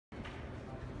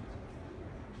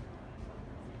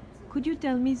Could you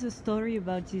tell me the story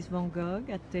about this Van Gogh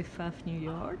at TEFAF New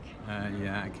York?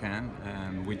 Yeah, I can.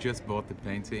 We just bought the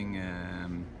painting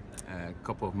a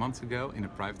couple of months ago in a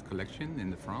private collection in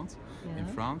Yeah.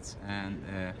 France, and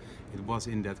it was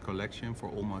in that collection for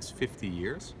almost 50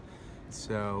 years.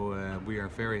 So we are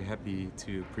very happy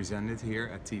to present it here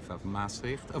at TEFAF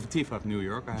Maastricht, of TEFAF New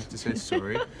York, I have to say.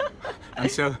 Sorry, I'm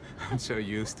so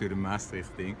used to the Maastricht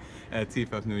thing.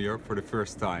 TEFAF New York for the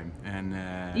first time, and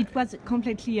It was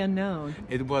completely unknown.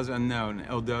 it was unknown,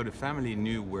 although the family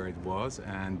knew where it was,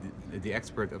 and the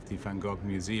expert of the Van Gogh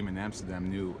Museum in Amsterdam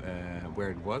knew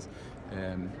where it was.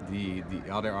 The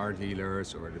other art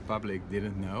dealers or the public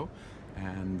didn't know,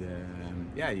 and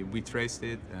yeah, we traced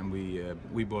it and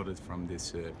we bought it from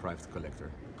this private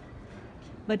collector.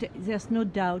 But there's no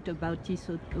doubt about its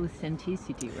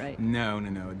authenticity, right? No.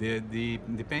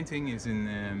 The painting is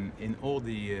in all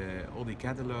the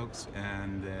catalogs,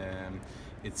 and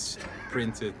it's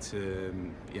printed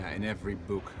yeah, in every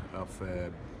book of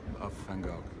Van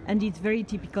Gogh. And it's very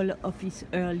typical of his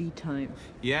early time.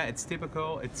 Yeah, it's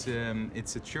typical. It's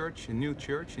a church, a new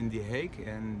church in The Hague,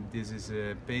 and this is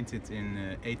painted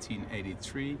in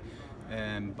 1883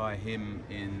 by him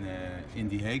in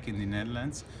The Hague in the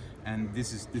Netherlands. And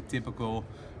this is the typical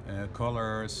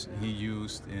colors he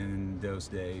used in those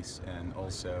days, and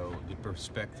also the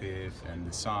perspective and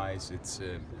the size. It's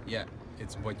yeah,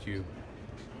 it's what you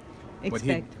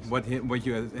Expect. what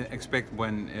you expect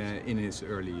when in his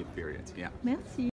early period. Yeah. Merci.